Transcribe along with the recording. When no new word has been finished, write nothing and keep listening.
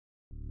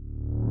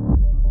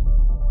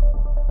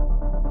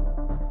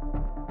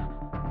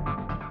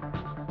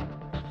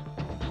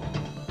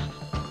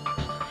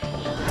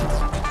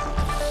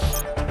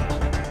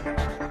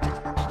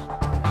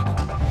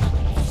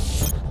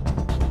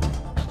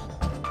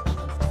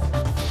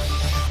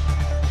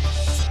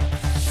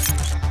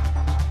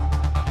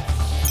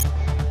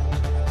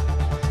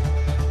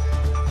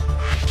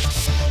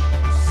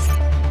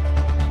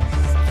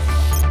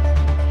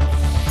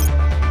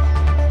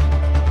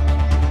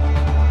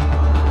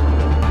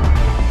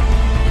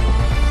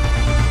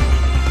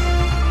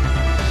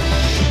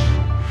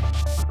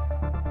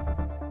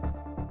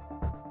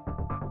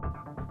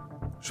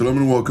Shalom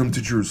and welcome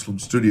to Jerusalem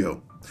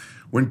Studio.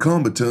 When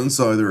combatants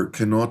either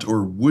cannot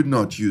or would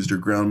not use their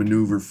ground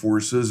maneuver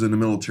forces in a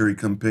military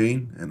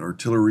campaign, and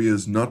artillery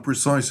is not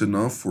precise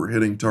enough for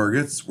hitting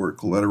targets where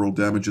collateral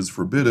damage is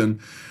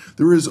forbidden,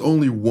 there is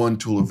only one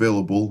tool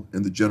available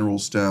in the General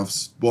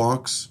Staff's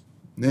box,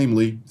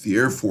 namely the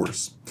Air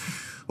Force.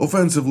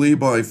 Offensively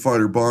by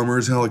fighter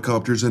bombers,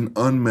 helicopters, and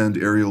unmanned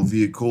aerial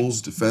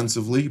vehicles,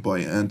 defensively by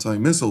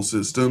anti-missile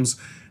systems,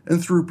 and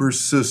through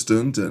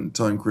persistent and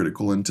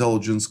time-critical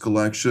intelligence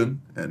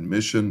collection and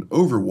mission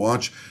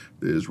overwatch,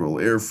 the Israel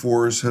Air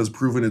Force has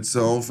proven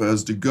itself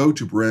as the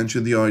go-to branch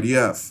in the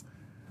IDF.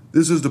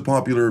 This is the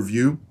popular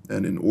view,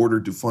 and in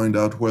order to find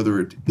out whether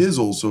it is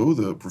also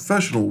the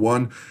professional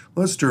one,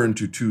 let's turn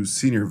to two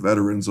senior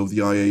veterans of the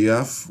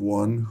IAF,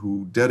 one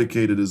who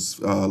dedicated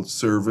his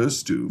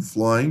service to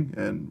flying,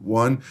 and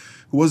one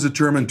who was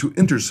determined to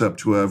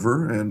intercept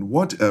whoever and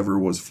whatever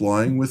was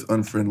flying with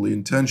unfriendly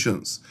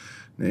intentions.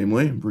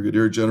 Namely,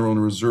 Brigadier General in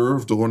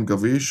Reserve Doron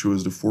Gavish, who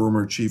is the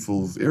former Chief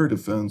of Air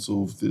Defense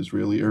of the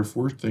Israeli Air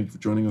Force. Thank you for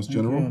joining us,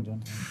 General.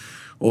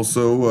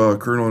 Also,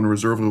 Colonel in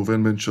Reserve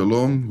Reuven Ben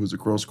Shalom, who is a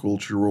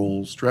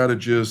cross-cultural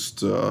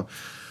strategist.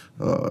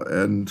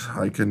 And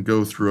I can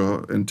go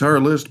through an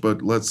entire list,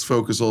 but let's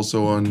focus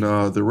also on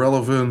the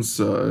relevance,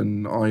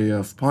 an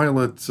IAF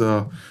pilot,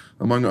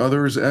 among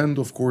others, and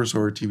of course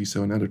our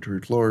TV7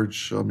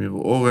 editor-at-large, Amir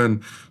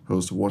Oren,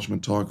 host of Watchman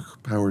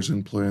Talk, Powers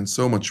in Play, and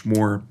so much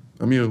more.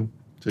 Amir,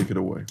 take it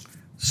away.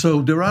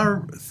 So there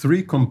are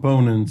three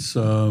components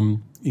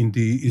in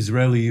the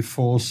Israeli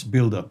force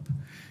buildup.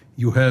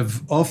 You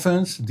have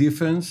offense,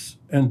 defense,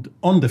 and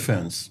on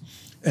defense.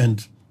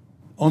 And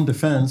on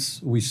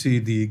defense, we see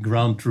the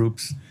ground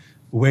troops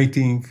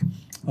waiting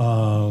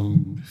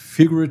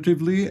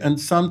figuratively and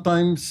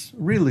sometimes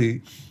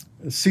really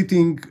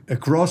sitting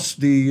across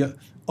the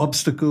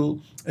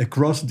obstacle,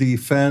 across the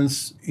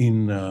fence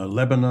in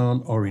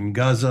Lebanon or in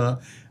Gaza,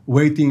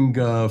 waiting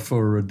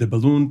for the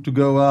balloon to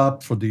go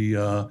up, for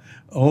the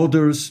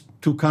orders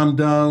to come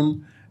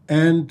down,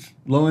 and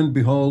lo and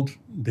behold,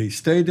 they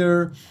stay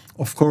there.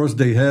 Of course,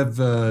 they have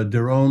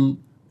their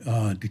own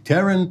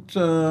deterrent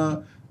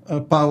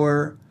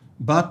power,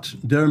 but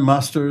their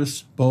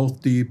masters,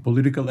 both the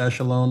political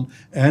echelon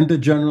and the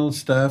General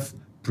Staff,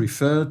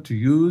 prefer to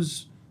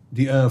use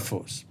the Air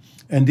Force.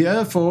 And the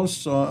Air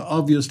Force,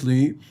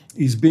 obviously,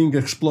 is being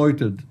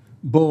exploited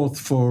both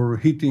for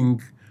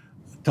hitting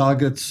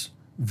targets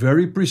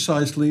very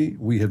precisely.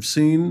 We have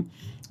seen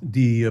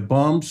the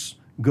bombs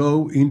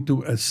go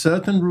into a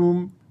certain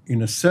room,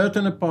 in a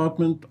certain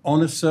apartment,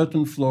 on a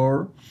certain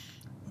floor,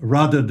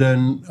 rather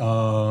than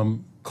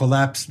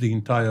collapse the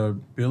entire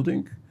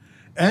building.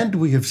 And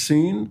we have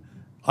seen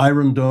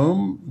Iron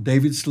Dome,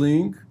 David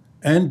Sling,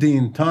 and the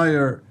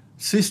entire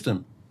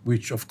system,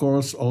 which of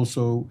course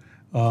also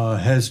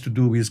has to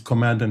do with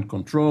command and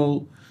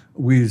control,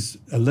 with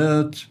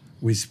alert,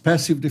 with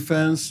passive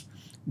defense,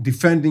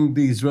 defending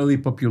the Israeli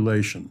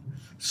population.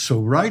 So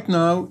right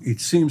now, it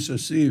seems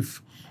as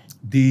if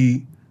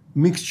the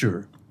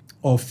mixture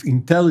of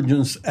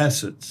intelligence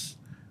assets,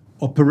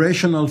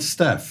 operational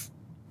staff,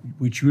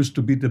 which used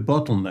to be the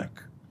bottleneck,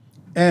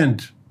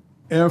 and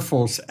Air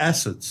Force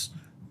assets,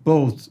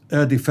 both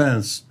air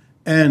defense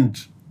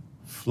and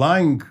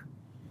flying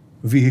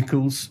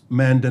vehicles,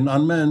 manned and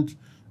unmanned,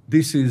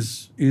 this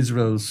is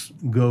Israel's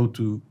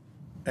go-to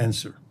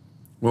answer.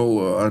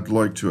 Well, I'd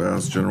like to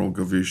ask General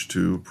Gavish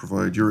to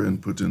provide your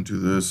input into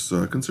this,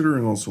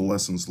 considering also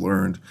lessons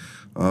learned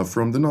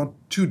from the not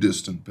too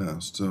distant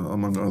past.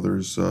 Among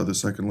others, the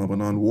Second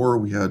Lebanon War,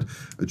 we had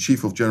a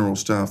Chief of General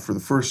Staff for the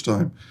first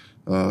time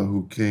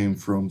who came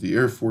from the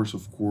Air Force,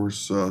 of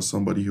course,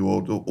 somebody who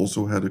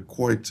also had a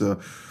quite,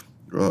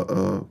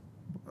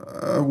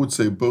 I would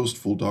say,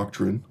 boastful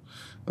doctrine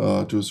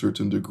to a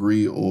certain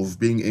degree of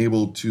being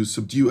able to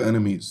subdue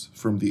enemies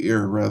from the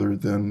air rather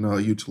than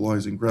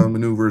utilizing ground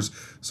maneuvers,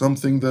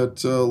 something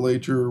that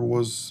later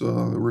was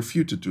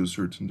refuted to a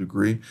certain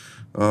degree.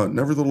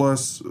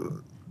 Nevertheless,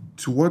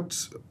 to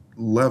what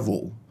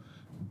level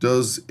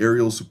does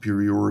aerial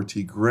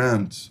superiority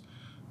grant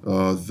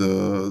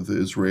the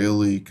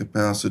Israeli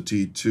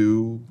capacity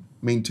to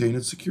maintain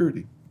its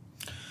security?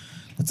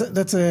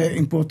 That's an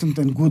important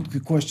and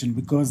good question,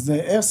 because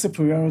the air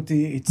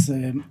superiority, it's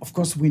of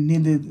course we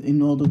need it in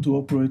order to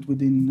operate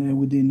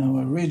within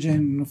our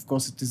region. Of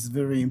course, it is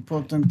very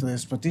important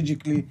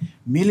strategically.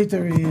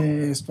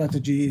 Military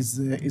strategy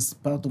is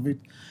part of it.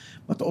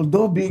 But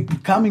although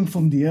coming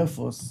from the Air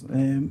Force,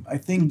 I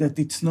think that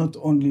it's not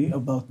only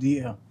about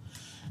the air,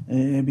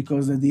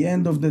 because at the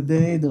end of the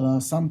day, there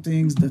are some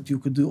things that you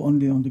could do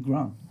only on the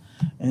ground.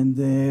 And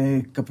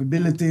the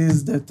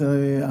capabilities that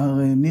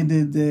are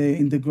needed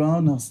in the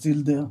ground are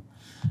still there.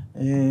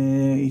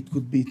 It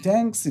could be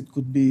tanks, it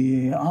could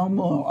be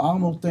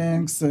armor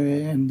tanks,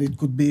 and it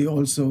could be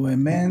also a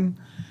man.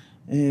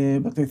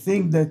 But I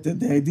think that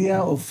the idea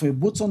of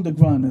boots on the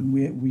ground, and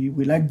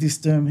we like this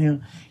term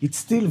here, it's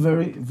still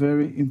very,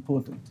 very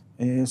important.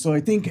 So I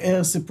think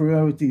air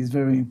superiority is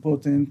very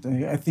important.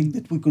 I think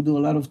that we could do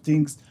a lot of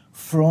things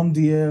from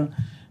the air.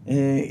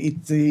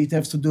 It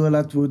has to do a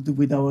lot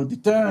with our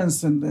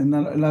deterrence and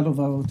a lot of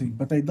our things.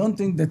 But I don't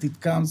think that it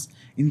comes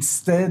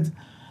instead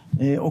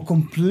or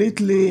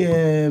completely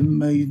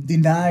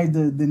deny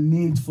the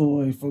need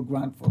for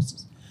ground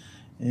forces.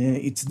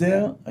 It's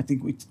there. I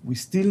think we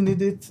still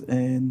need it,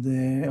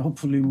 and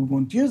hopefully we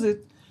won't use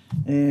it.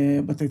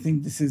 But I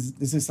think this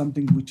is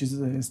something which is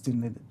still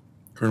needed.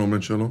 Colonel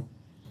Mancello?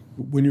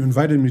 When you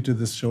invited me to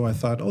this show, I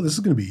thought, oh, this is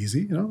going to be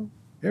easy,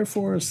 Air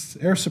Force,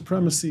 air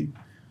supremacy.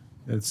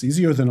 It's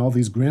easier than all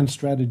these grand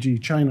strategy,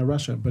 China,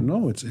 Russia. But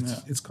no,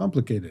 it's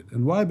complicated.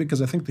 And why?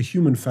 Because I think the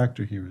human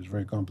factor here is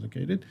very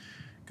complicated.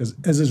 Because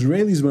as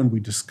Israelis, when we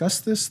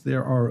discuss this,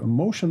 there are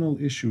emotional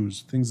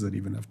issues, things that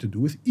even have to do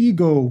with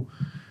ego.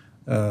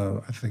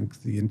 I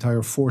think the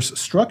entire force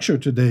structure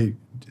today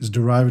is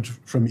derived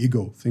from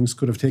ego. Things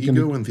could have taken...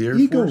 Ego in the Air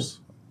Force?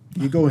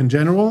 Ego in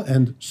general,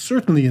 and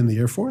certainly in the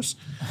Air Force.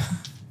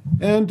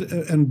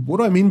 And what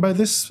do I mean by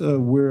this?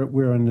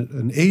 We're in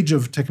an age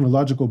of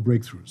technological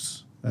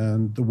breakthroughs,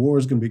 and the war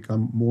is going to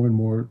become more and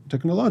more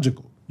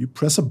technological. You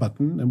press a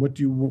button, and what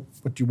you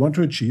want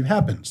to achieve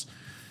happens.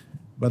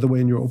 By the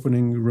way, in your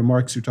opening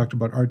remarks, you talked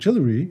about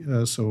artillery.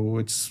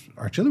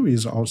 Artillery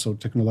is also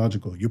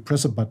technological. You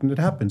press a button, it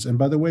happens. And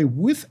by the way,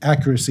 with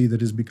accuracy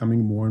that is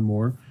becoming more and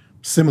more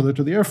similar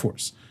to the Air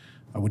Force.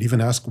 I would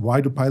even ask, why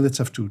do pilots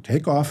have to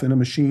take off in a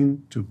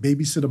machine to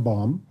babysit a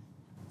bomb,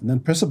 and then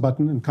press a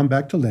button and come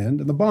back to land,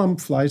 and the bomb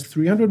flies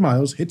 300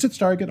 miles, hits its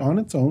target on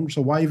its own,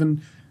 so why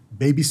even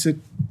babysit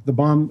the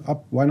bomb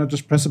up? Why not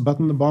just press a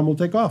button, the bomb will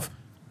take off?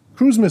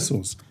 Cruise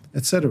missiles,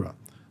 etc.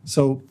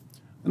 So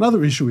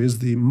another issue is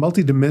the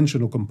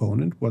multidimensional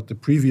component, what the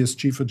previous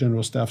Chief of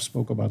General Staff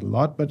spoke about a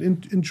lot, but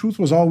in truth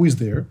was always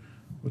there,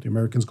 what the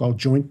Americans call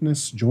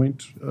jointness,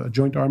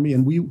 joint army,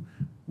 and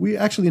we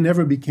actually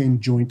never became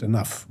joint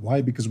enough.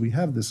 Why? Because we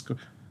have this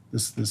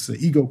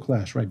ego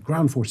clash, right?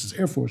 Ground forces,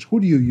 Air Force, who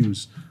do you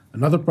use?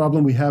 Another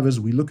problem we have is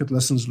we look at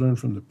lessons learned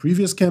from the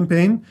previous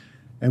campaign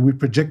and we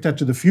project that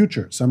to the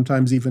future.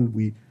 Sometimes even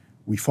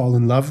we fall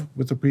in love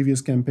with the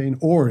previous campaign,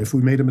 or if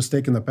we made a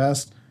mistake in the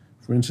past,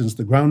 for instance,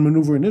 the ground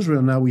maneuver in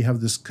Israel, now we have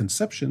this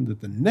conception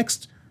that the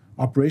next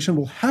operation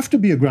will have to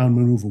be a ground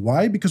maneuver.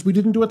 Why? Because we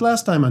didn't do it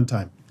last time on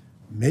time.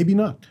 Maybe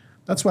not.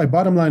 That's why,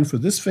 bottom line, for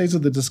this phase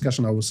of the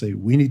discussion, I will say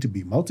we need to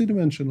be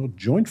multidimensional,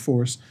 joint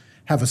force,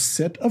 have a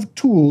set of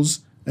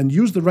tools, and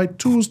use the right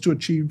tools to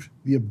achieve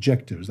the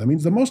objectives. That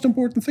means the most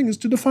important thing is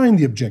to define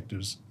the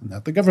objectives, and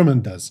that the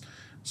government does.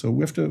 So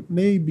we have to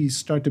maybe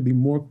start to be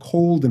more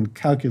cold and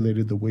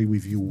calculated the way we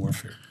view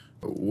warfare.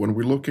 When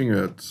we're looking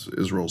at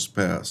Israel's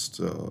past,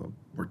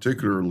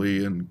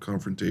 particularly in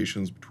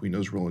confrontations between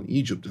Israel and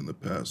Egypt in the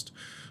past,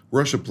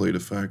 Russia played a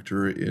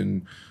factor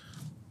in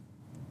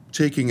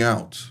taking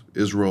out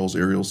Israel's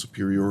aerial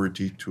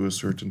superiority to a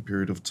certain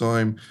period of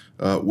time,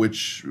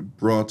 which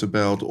brought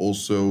about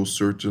also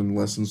certain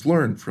lessons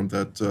learned from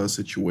that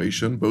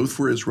situation, both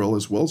for Israel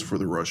as well as for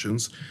the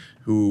Russians,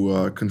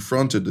 who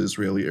confronted the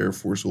Israeli Air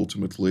Force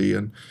ultimately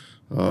and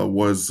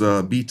was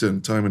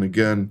beaten time and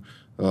again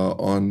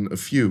on a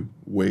few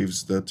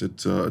waves that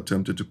it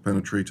attempted to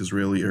penetrate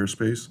Israeli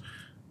airspace.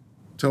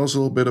 Tell us a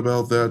little bit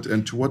about that,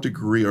 and to what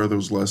degree are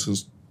those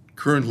lessons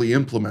currently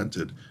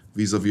implemented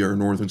vis-a-vis our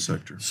northern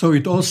sector? So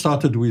it all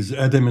started with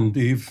Adam and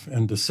Eve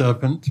and the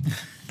serpent,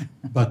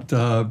 but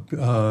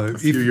a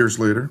few years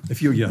later.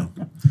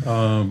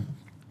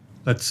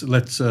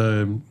 Let's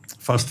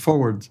fast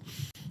forward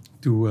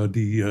to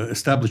the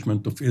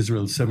establishment of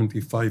Israel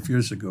 75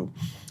 years ago.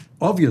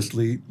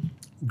 Obviously,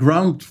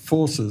 ground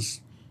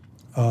forces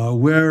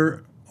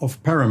were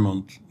of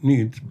paramount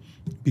need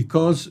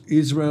because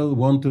Israel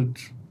wanted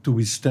to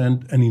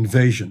withstand an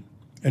invasion.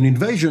 An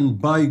invasion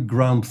by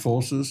ground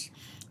forces.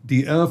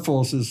 The air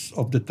forces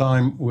of the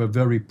time were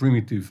very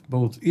primitive,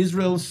 both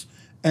Israel's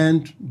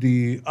and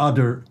the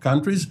other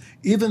countries,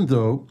 even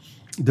though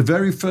the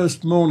very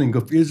first morning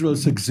of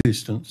Israel's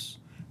existence,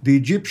 the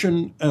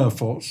Egyptian Air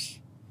Force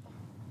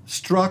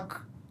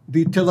struck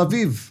the Tel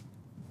Aviv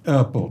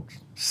airport,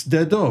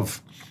 Sde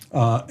Dov,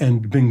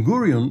 and Ben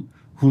Gurion,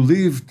 who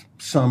lived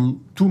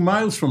some 2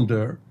 miles from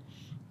there,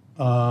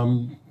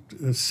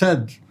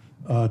 said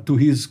to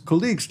his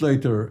colleagues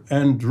later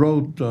and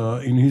wrote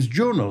in his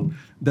journal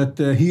that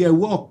he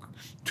awoke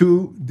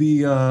to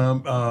the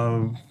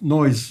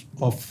noise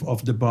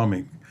of the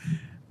bombing.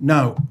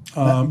 Now,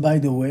 by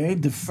the way,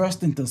 the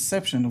first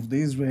interception of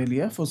the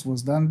Israeli Air Force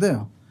was done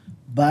there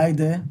by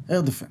the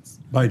air defense.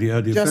 By the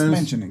air defense. Just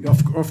mentioning.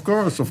 Of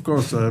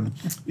course.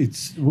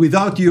 It's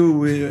without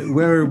you,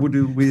 where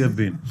would we have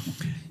been?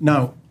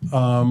 Now,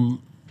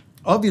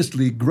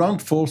 obviously,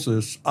 ground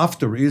forces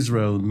after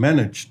Israel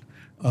managed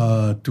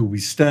to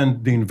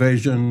withstand the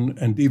invasion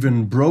and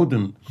even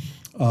broaden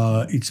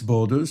its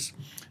borders,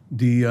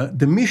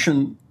 the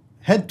mission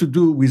had to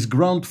do with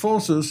ground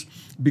forces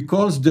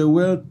because there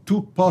were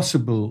two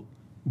possible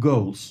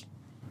goals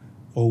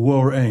or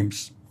war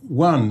aims.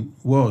 One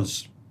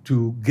was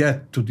to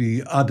get to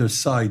the other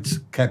side's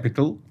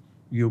capital.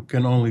 You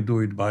can only do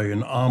it by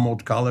an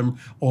armored column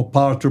or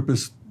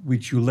paratroopers,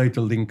 which you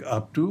later link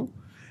up to.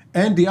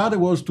 And the other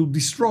was to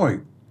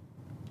destroy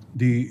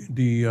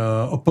the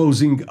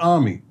opposing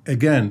army.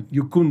 Again,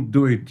 you couldn't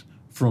do it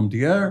from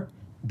the air.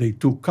 They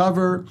took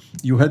cover.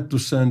 You had to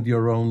send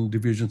your own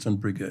divisions and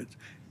brigades.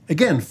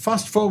 Again,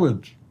 fast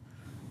forward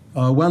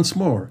once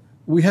more.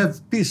 We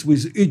have peace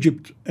with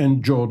Egypt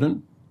and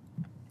Jordan,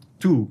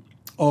 two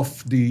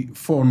of the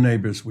four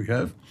neighbors we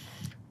have.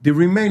 The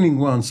remaining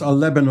ones are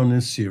Lebanon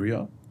and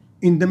Syria.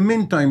 In the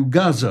meantime,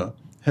 Gaza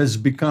has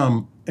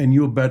become a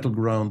new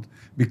battleground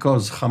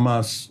because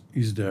Hamas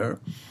is there.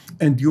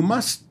 And you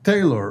must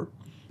tailor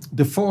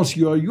the force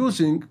you are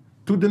using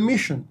to the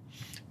mission.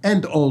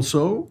 And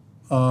also,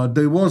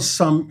 there was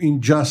some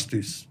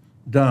injustice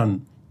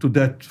done to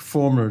that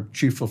former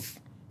chief of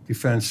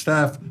defense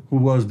staff, who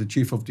was the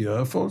chief of the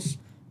Air Force,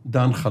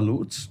 Dan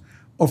Khalutz.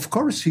 Of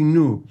course, he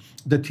knew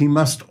that he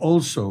must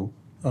also,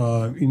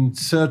 in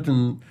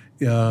certain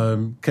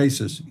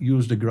cases,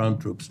 use the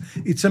ground troops.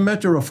 It's a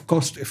matter of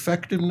cost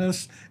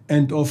effectiveness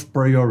and of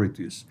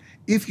priorities.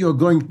 If you're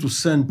going to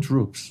send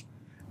troops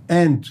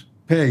and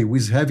pay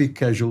with heavy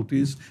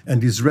casualties,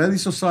 and Israeli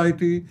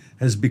society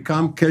has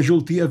become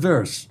casualty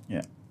averse,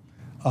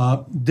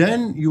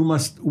 then you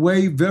must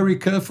weigh very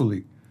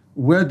carefully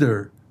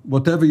whether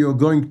whatever you're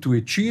going to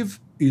achieve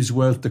is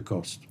worth the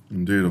cost.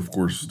 Indeed, of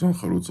course, Dan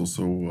Khalutz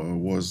also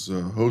was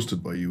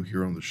hosted by you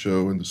here on the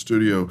show in the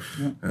studio,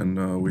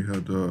 and we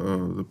had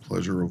the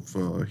pleasure of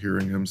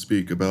hearing him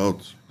speak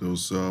about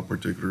those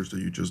particulars that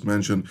you just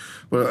mentioned.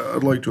 But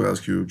I'd like to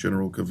ask you,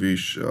 General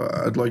Kavish,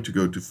 I'd like to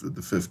go to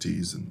the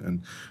 50s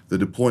and the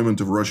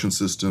deployment of Russian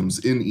systems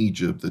in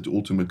Egypt that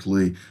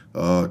ultimately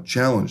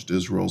challenged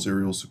Israel's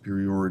aerial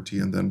superiority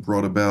and then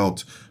brought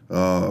about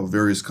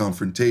various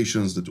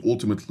confrontations that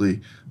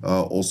ultimately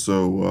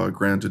also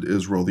granted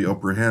Israel the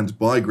upper hand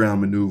by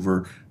ground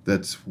maneuver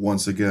that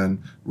once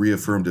again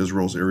reaffirmed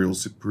Israel's aerial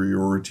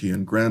superiority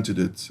and granted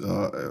it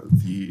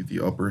the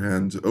upper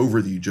hand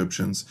over the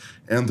Egyptians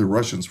and the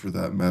Russians for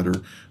that matter.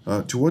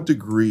 To what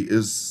degree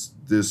is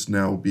this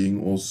now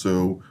being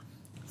also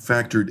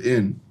factored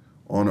in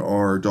on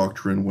our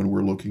doctrine when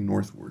we're looking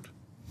northward?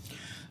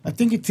 I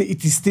think it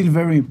is still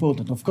very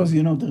important. Of course,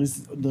 you know, there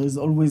is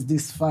always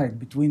this fight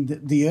between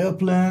the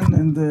airplane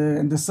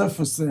and the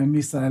surface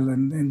missile,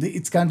 and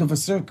it's kind of a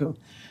circle.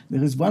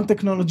 There is one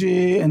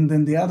technology and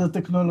then the other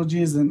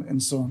technologies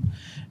and so on.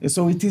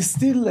 So it is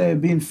still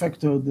being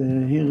factored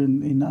here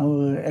in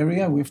our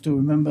area. We have to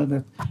remember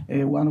that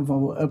one of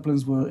our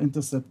airplanes were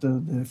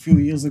intercepted a few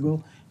years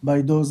ago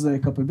by those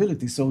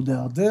capabilities. So they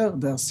are there,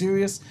 they are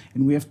serious,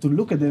 and we have to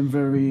look at them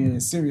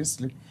very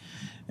seriously.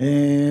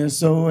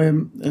 So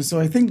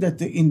I think that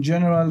in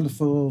general,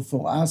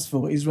 for us,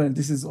 for Israel,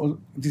 this is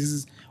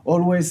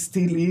always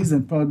still is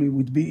and probably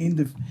would be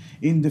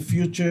in the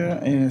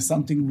future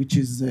something which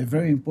is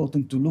very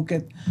important to look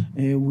at.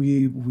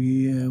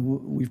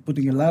 We're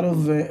putting a lot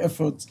of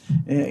efforts,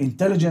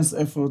 intelligence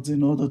efforts,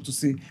 in order to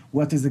see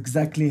what is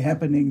exactly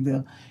happening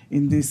there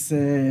in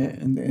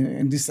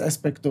this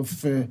aspect of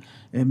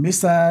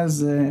missiles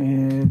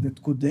that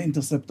could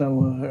intercept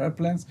our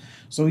airplanes.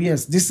 So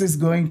yes, this is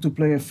going to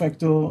play a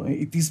factor.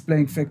 It is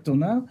playing factor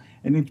now,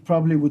 and it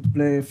probably would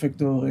play a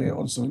factor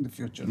also in the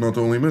future. Not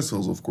only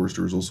missiles, of course,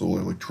 there's also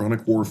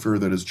electronic warfare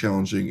that is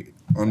challenging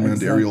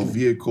unmanned aerial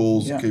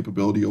vehicles,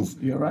 capability of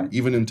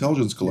even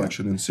intelligence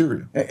collection in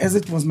Syria. As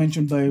it was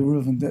mentioned by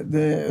Reuven,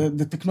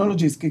 the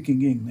technology is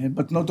kicking in,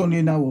 but not only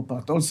in our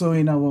part, also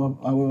in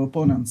our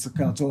opponents'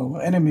 part, or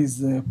our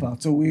enemies'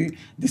 part. So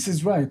this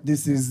is right.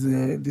 This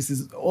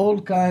is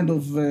all kind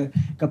of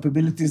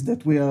capabilities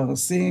that we are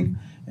seeing,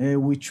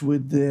 which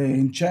would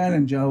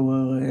challenge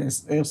our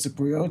air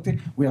superiority.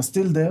 We are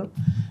still there,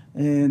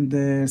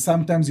 and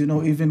sometimes, you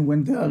know, even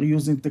when they are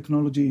using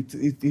technology,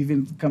 it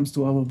even comes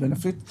to our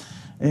benefit.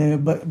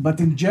 But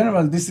in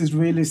general, this is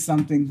really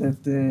something that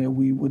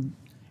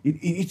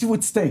it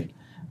would stay.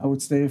 I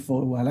would stay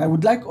for a while. I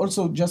would like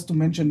also just to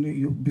mention,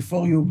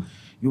 before you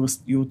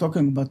were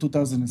talking about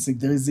 2006,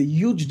 there is a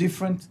huge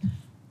difference,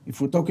 if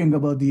we're talking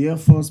about the Air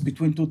Force,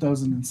 between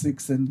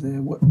 2006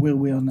 and where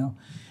we are now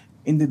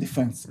in the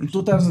defense. In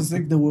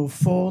 2006, there were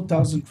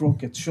 4,000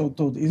 rockets shot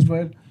toward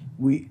Israel.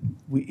 We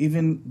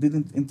even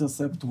didn't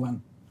intercept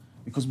one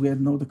because we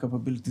had no the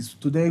capabilities.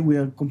 Today, we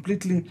are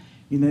completely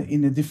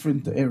in a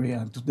different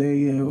area.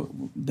 Today,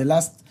 the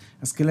last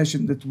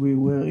escalation that we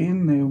were in,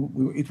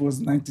 it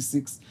was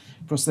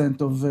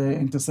 96% of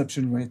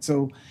interception rate.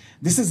 So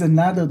this is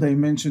another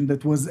dimension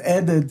that was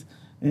added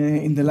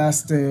in the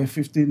last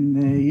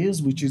 15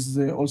 years, which is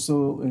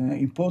also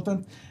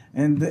important,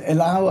 and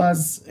allow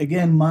us,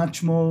 again,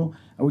 much more,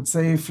 I would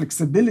say,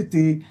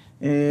 flexibility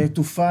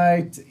to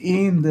fight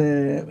in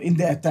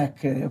the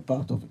attack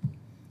part of it.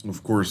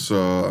 Of course,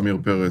 Amir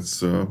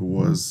Peretz, who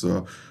was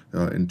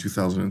in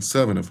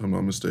 2007, if I'm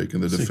not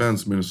mistaken, the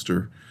defense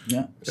minister.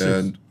 Yeah.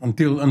 And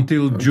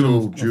until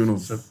June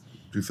of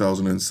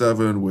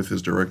 2007, with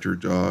his director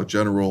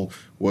general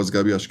was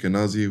Gabi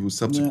Ashkenazi, who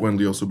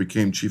subsequently also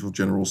became chief of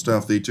general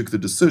staff. They took the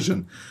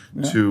decision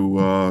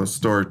to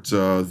start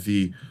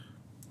the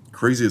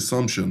crazy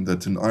assumption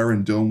that an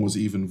Iron Dome was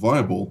even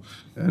viable.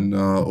 And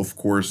of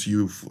course,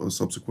 you've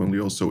subsequently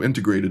also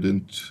integrated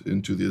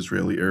into the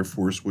Israeli Air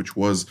Force, which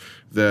was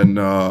then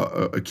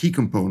a key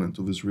component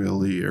of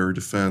Israeli air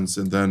defense,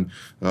 and then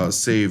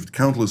saved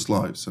countless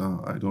lives.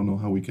 I don't know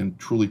how we can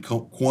truly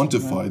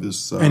quantify this.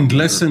 And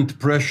lessened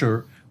pressure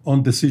on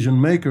decision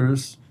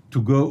makers to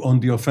go on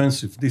the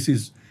offensive. This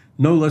is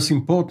no less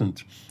important.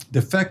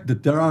 The fact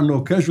that there are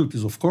no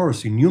casualties, of course,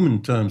 in human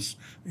terms,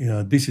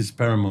 this is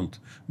paramount.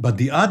 But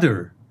the other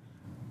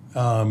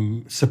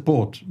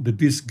support that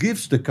this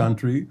gives the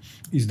country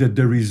is that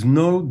there is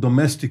no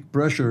domestic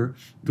pressure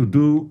to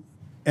do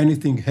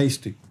anything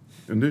hasty.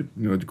 And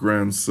it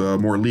grants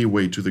more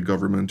leeway to the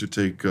government to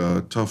take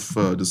tough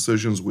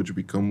decisions, which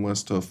become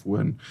less tough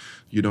when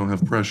you don't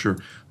have pressure.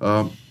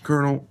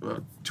 Colonel,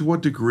 to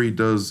what degree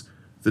does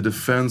the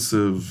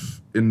defensive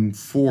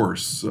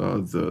enforce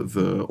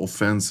the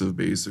offensive,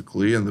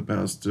 basically? In the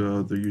past,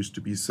 there used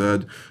to be said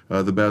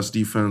the best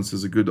defense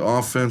is a good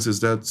offense. Is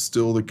that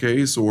still the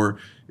case, or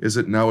is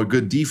it now a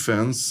good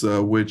defense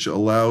which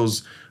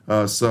allows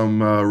some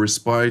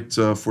respite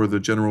for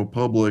the general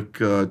public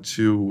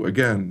to,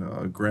 again,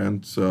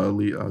 grant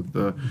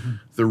the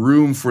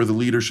room for the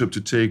leadership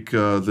to take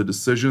the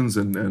decisions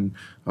and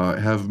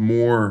have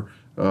more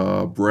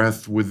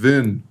breadth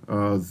within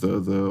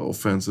the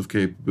offensive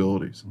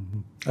capabilities?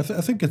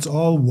 I think it's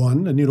all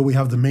one, and we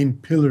have the main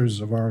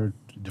pillars of our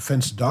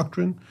defense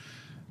doctrine.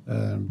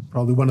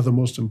 Probably one of the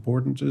most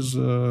important is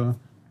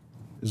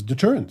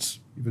deterrence.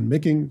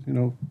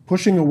 Even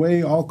pushing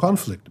away all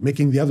conflict,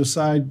 making the other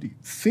side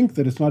think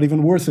that it's not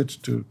even worth it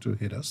to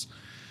hit us.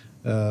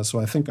 So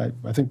I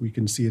think we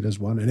can see it as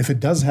one. And if it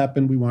does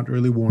happen, we want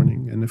early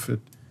warning. And if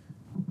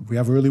we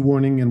have early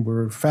warning and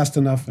we're fast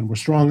enough and we're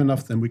strong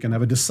enough, then we can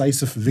have a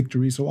decisive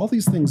victory. So all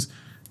these things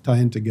tie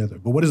in together.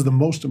 But what is the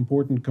most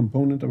important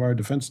component of our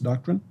defense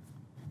doctrine?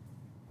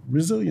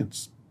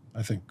 Resilience,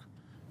 I think.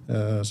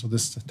 So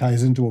this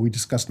ties into what we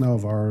discussed now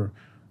of our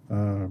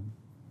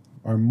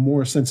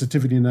more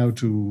sensitivity now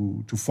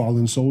to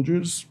fallen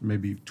soldiers,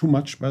 maybe too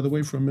much, by the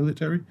way, for a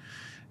military,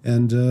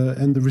 and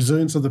the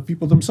resilience of the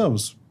people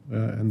themselves.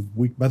 And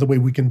by the way,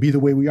 we can be the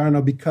way we are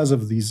now because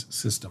of these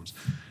systems.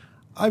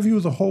 I view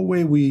the whole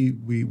way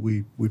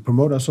we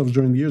promote ourselves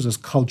during the years as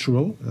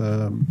cultural.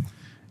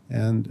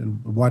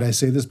 And why do I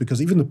say this?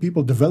 Because even the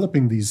people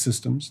developing these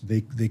systems,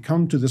 they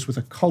come to this with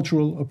a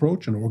cultural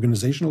approach, an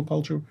organizational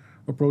culture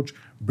approach,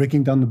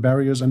 breaking down the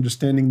barriers,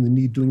 understanding the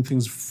need, doing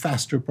things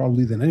faster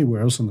probably than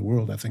anywhere else in the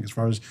world, I think, as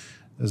far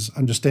as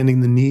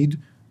understanding the need,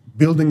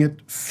 building it,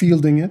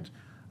 fielding it.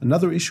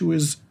 Another issue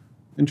is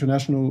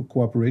international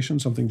cooperation,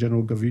 something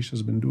General Gavish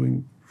has been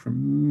doing for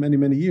many,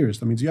 many years.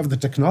 That means you have the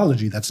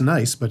technology, that's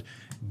nice, but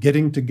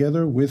getting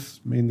together with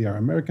mainly our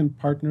American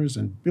partners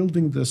and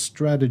building the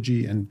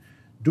strategy and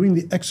doing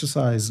the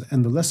exercise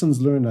and the lessons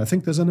learned, I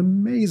think there's an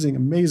amazing,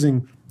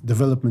 amazing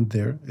development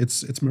there.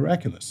 It's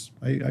miraculous.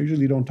 I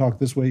usually don't talk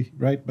this way,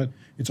 right? But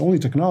it's only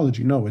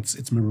technology. No,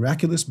 it's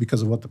miraculous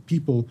because of what the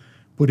people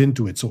put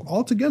into it. So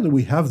altogether,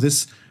 we have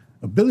this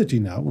ability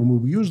now.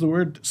 When we use the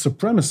word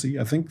supremacy,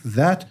 I think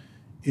that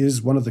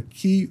is one of the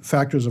key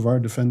factors of our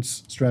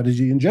defense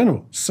strategy in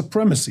general.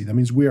 Supremacy. That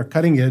means we are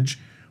cutting edge.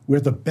 We're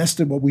the best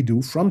at what we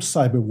do, from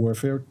cyber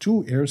warfare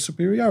to air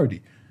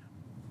superiority.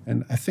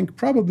 And I think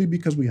probably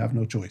because we have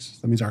no choice.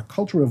 That means our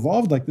culture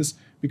evolved like this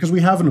because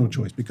we have no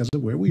choice, because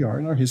of where we are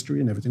in our history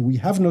and everything. We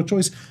have no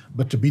choice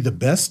but to be the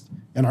best,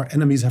 and our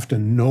enemies have to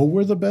know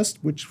we're the best,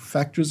 which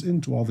factors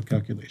into all the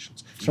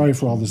calculations. Sorry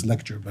for all this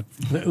lecture, but...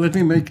 Let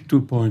me make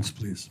 2 points,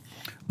 please.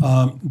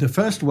 The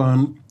first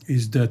one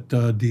is that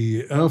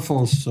the Air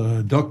Force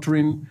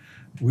doctrine,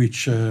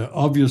 which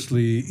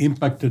obviously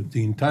impacted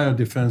the entire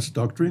defense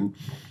doctrine,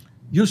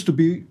 used to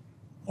be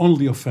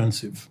only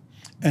offensive.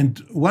 And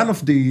one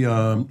of the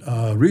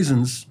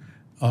reasons,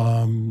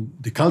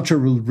 the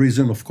cultural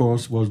reason, of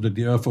course, was that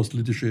the Air Force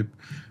leadership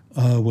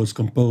was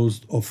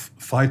composed of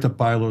fighter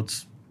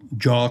pilots,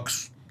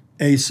 jocks,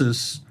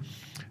 aces.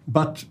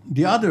 But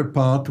the other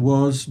part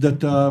was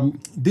that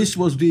this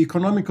was the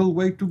economical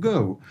way to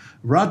go.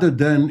 Rather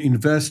than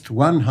invest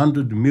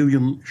 100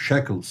 million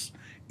shekels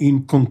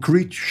in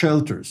concrete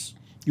shelters,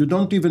 you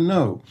don't even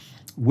know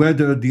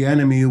whether the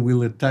enemy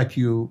will attack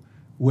you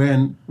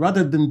when.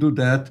 Rather than do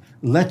that,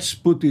 let's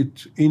put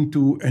it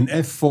into an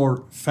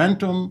F-4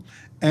 Phantom,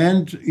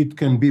 and it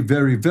can be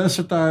very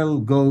versatile,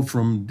 go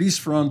from this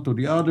front to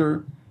the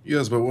other.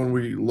 Yes, but when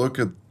we look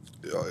at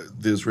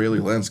the Israeli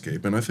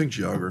landscape, and I think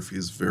geography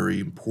is very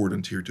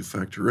important here to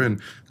factor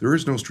in, there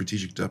is no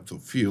strategic depth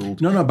of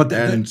field. No, but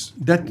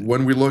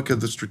when we look at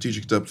the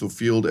strategic depth of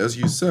field, as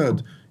you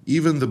said,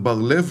 even the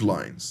Bar-Lev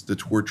lines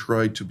that were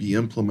tried to be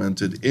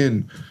implemented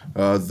in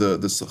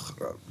the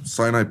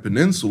Sinai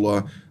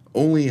Peninsula,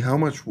 only how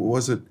much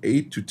was it?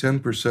 8 to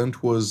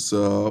 10% was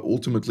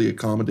ultimately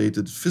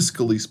accommodated,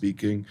 fiscally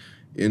speaking,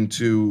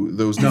 into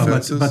those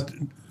defenses. But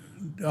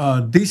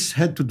this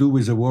had to do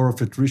with a war of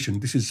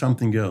attrition. This is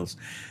something else.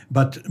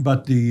 But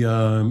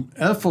the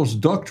Air Force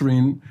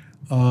doctrine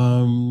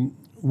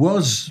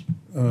was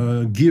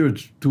geared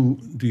to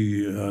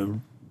the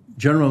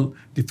general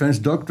defense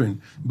doctrine,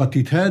 but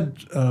it had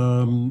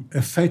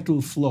a fatal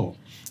flaw.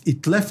 It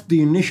left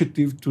the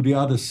initiative to the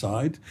other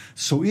side.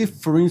 So if,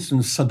 for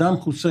instance, Saddam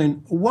Hussein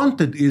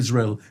wanted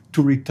Israel to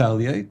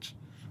retaliate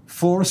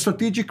for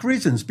strategic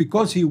reasons,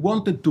 because he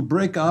wanted to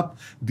break up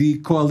the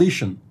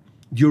coalition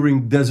during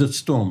Desert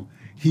Storm,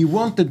 he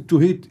wanted to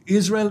hit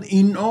Israel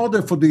in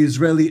order for the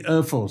Israeli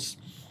Air Force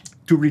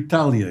to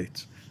retaliate.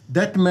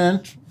 That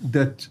meant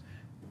that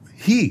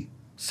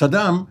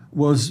Saddam,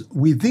 was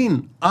within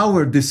our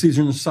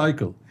decision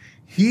cycle.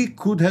 He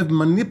could have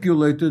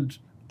manipulated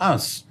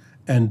us,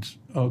 and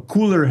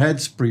cooler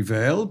heads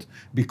prevailed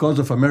because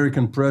of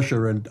American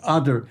pressure and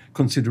other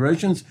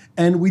considerations,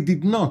 and we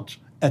did not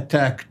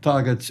attack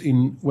targets in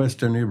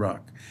Western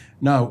Iraq.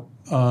 Now,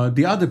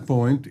 the other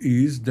point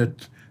is that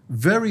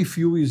very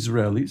few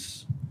Israelis,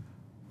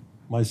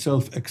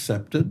 myself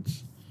excepted,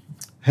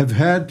 have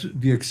had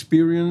the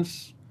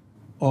experience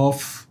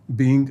of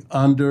being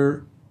under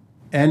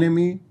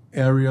enemy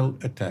aerial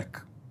attack.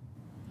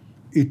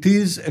 It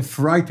is a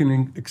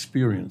frightening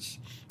experience.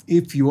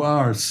 If you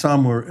are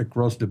somewhere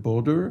across the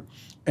border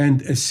and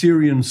a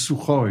Syrian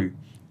Sukhoi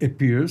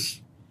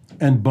appears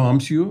and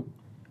bombs you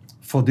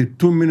for the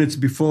 2 minutes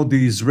before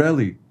the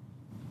Israeli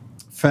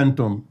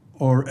Phantom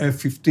or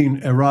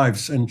F-15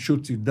 arrives and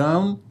shoots it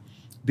down,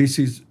 this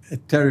is a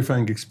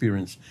terrifying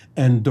experience.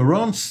 And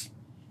Doron's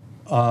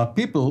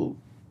people,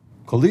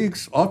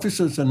 colleagues,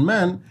 officers, and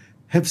men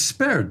have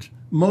spared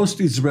most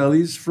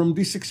Israelis from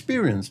this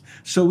experience.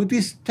 So it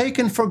is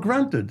taken for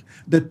granted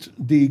that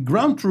the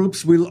ground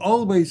troops will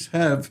always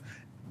have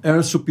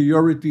air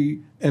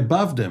superiority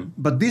above them.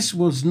 But this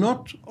was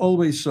not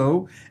always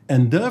so,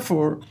 and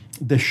therefore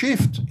the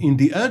shift in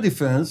the air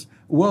defense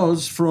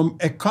was from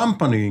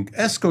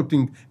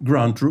escorting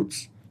ground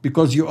troops,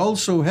 because you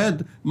also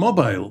had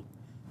mobile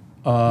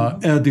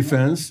air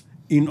defense,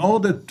 in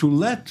order to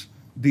let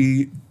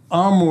the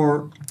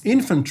armor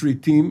infantry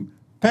team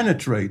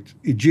penetrate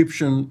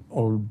Egyptian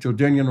or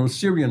Jordanian or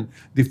Syrian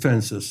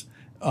defenses.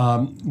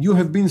 You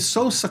have been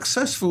so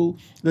successful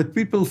that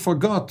people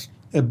forgot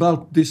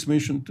about this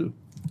mission too.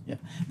 Yeah,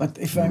 but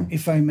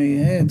if I may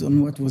add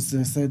on what was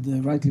said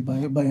rightly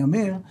by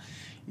Amir,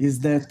 is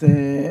that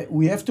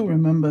we have to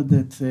remember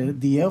that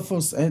the Air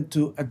Force had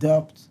to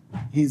adapt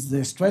his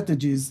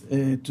strategies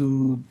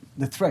to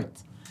the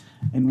threat.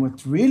 And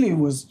what really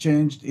was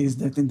changed is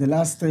that in the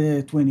last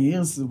 20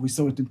 years, we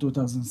saw it in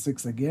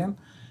 2006 again,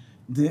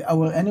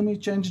 our enemy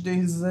changed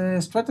his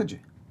strategy.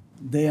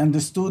 They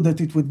understood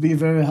that it would be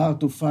very hard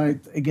to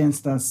fight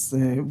against us,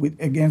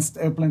 against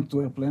airplane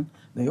to airplane.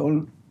 They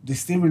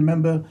still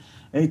remember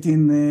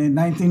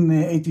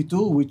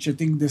 1982, which I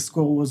think the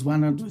score was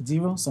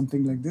 100-0,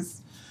 something like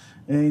this.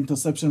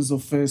 Interceptions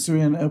of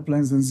Syrian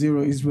airplanes and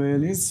 0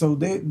 Israelis. So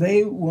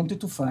they wanted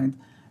to find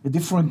a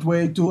different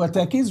way to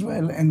attack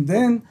Israel. And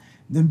then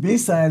the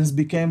missiles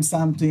became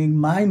something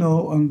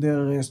minor on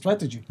their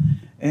strategy.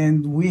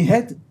 And we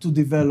had to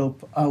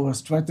develop our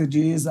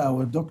strategies,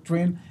 our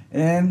doctrine,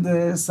 and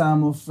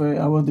some of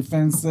our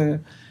defense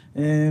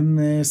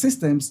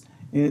systems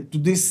to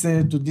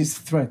this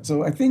threat.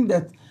 So I think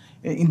that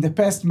in the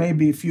past,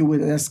 maybe if you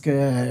would ask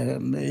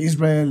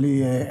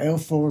Israeli Air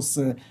Force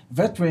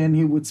veteran,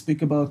 he would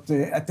speak about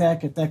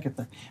attack.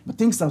 But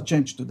things are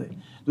changed today.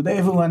 Today,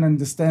 everyone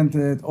understands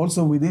that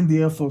also within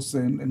the Air Force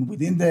and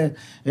within the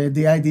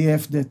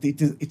IDF that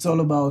it's all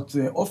about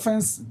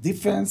offense,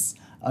 defense,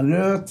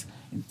 alert,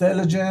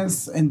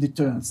 intelligence, and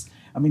deterrence.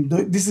 I mean,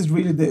 this is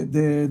really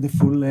the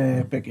full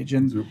package.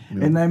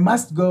 And I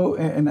must go,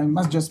 and I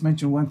must just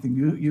mention one thing.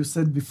 You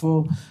said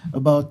before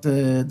about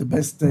the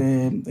best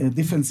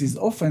defense is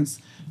offense.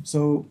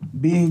 So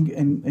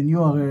and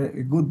you are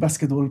a good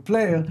basketball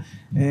player,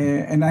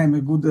 and I'm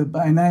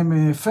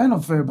a fan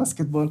of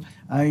basketball.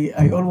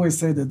 I always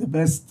say that the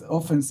best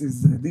offense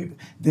is the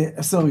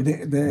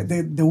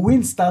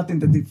win start in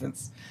the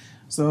defense.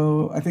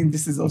 So I think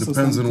this is also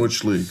depends on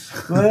which league.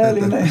 Well,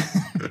 in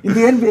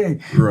the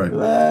NBA. Right.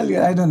 Well,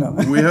 yeah, I don't know.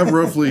 We have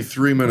roughly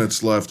 3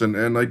 minutes left,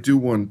 and I do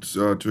want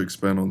to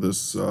expand on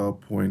this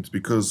point,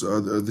 because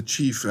the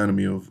chief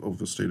enemy of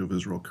the state of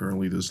Israel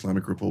currently, the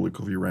Islamic Republic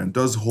of Iran,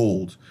 does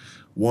hold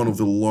one of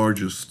the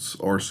largest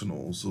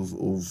arsenals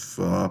of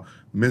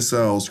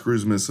missiles,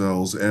 cruise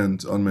missiles,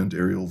 and unmanned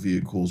aerial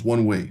vehicles,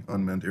 one-way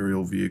unmanned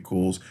aerial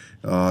vehicles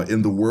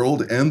in the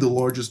world, and the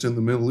largest in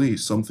the Middle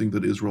East, something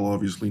that Israel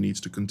obviously needs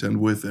to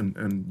contend with,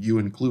 and you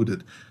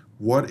included.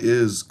 What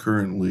is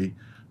currently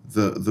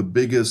the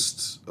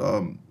biggest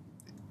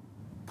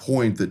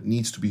point that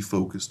needs to be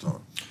focused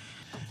on?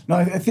 No,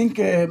 I think,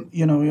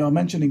 you are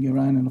mentioning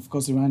Iran, and of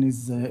course Iran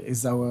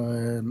is our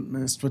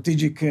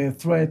strategic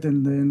threat,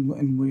 and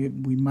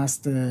we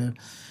must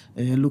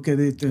look at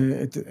it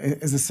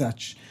as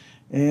such.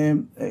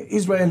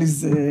 Israel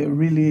is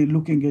really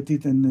looking at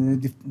it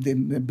and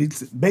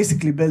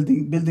basically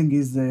building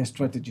his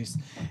strategies.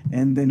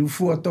 And then if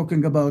we are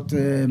talking about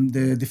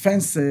the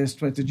defense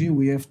strategy,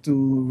 we have to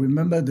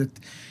remember that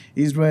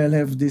Israel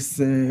have this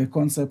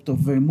concept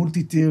of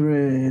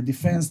multi-tier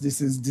defense.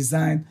 This is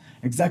designed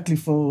exactly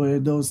for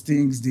those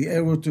things, the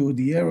Arrow 2,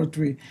 the Arrow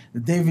 3, the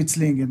David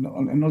Sling,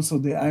 and also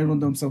the Iron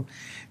Dome. So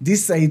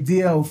this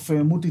idea of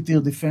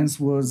multi-tier defense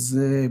was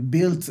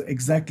built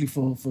exactly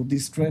for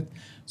this threat.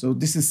 So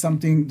this is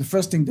something, the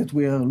first thing that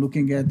we are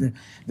looking at.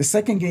 The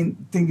second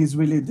thing is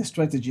really the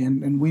strategy,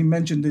 and we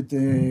mentioned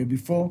it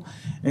before,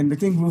 and I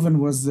think Reuven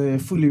was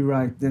fully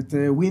right, that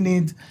we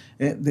need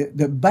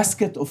the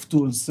basket of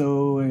tools.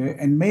 So,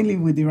 and mainly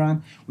with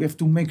Iran, we have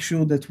to make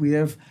sure that we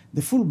have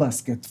the full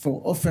basket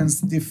for offense,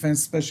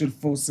 defense, special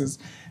forces,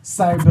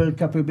 cyber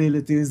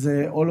capabilities,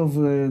 all of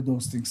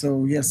those things.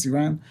 So yes,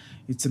 Iran,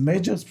 it's a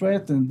major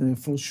threat, and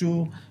for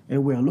sure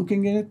we are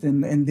looking at it,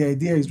 and the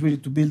idea is really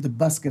to build a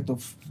basket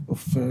of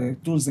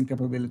tools and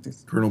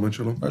capabilities. Colonel Ben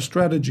Shalom. Our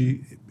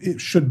strategy, it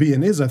should be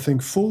and is, I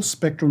think, full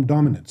spectrum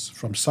dominance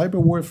from cyber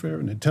warfare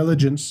and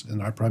intelligence,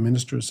 and our Prime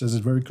Minister says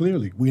it very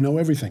clearly. We know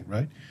everything,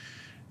 right?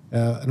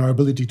 And our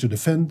ability to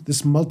defend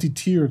this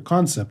multi-tier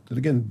concept that,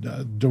 again,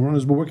 Doron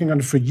has been working on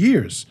it for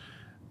years.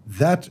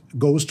 That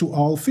goes to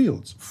all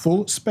fields,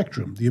 full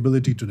spectrum, the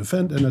ability to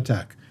defend and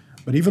attack.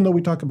 But even though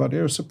we talk about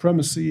air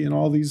supremacy and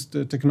all these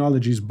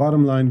technologies,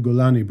 bottom line,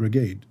 Golani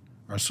Brigade,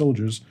 our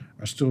soldiers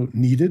are still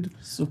needed.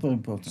 Super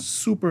important.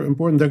 Super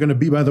important. They're going to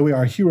be, by the way,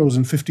 our heroes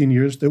in 15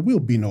 years. There will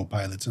be no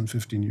pilots in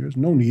 15 years.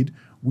 No need.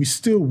 We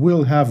still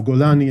will have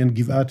Golani and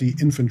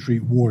Givati infantry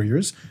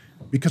warriors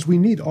because we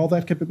need all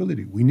that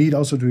capability. We need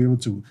also to be able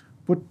to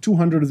put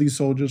 200 of these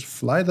soldiers,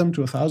 fly them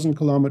to 1,000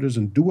 kilometers,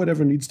 and do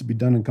whatever needs to be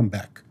done and come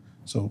back.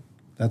 So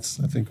that's,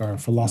 I think, our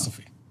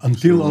philosophy.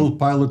 Until all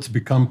pilots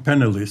become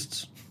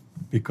panelists,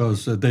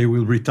 because they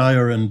will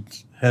retire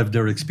and have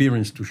their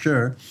experience to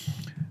share,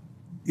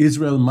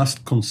 Israel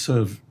must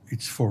conserve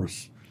its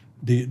force.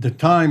 The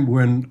time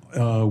when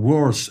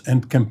wars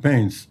and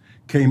campaigns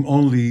came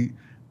only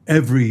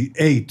every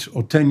 8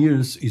 or 10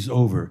 years is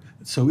over.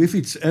 So if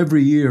it's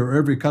every year or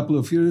every couple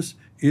of years,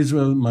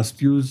 Israel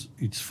must use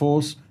its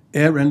force,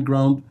 air and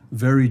ground,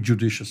 very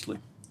judiciously.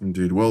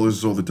 Indeed. Well, this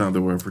is all the time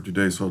that we have for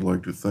today, so I'd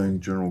like to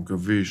thank General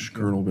Gavish,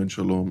 Colonel Ben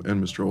Shalom,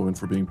 and Mr. Owen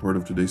for being part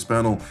of today's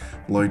panel.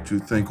 I'd like to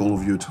thank all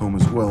of you at home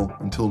as well.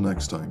 Until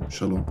next time,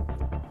 Shalom.